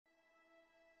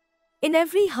In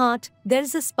every heart,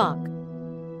 there's a spark.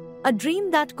 A dream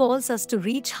that calls us to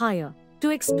reach higher, to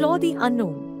explore the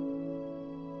unknown.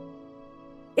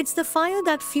 It's the fire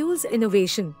that fuels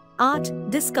innovation, art,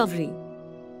 discovery.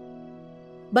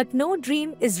 But no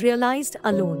dream is realized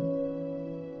alone.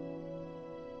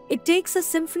 It takes a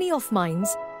symphony of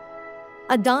minds,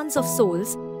 a dance of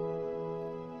souls,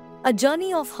 a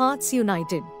journey of hearts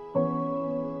united.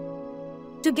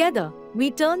 Together, we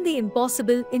turn the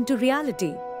impossible into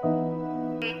reality.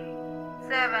 8,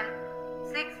 7,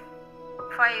 6,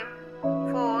 5,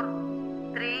 4,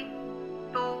 3,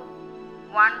 2,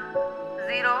 1,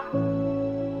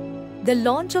 0. The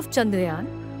launch of Chandrayaan,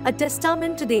 a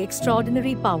testament to the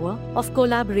extraordinary power of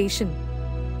collaboration.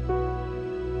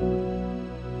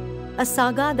 A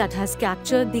saga that has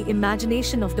captured the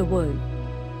imagination of the world.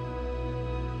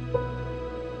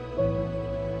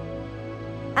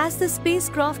 As the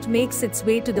spacecraft makes its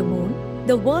way to the moon,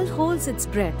 the world holds its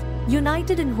breath,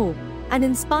 united in hope and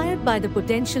inspired by the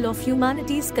potential of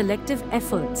humanity's collective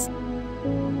efforts.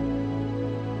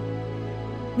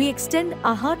 We extend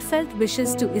our heartfelt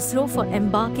wishes to ISRO for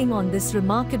embarking on this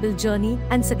remarkable journey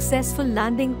and successful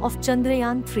landing of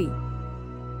Chandrayaan-3.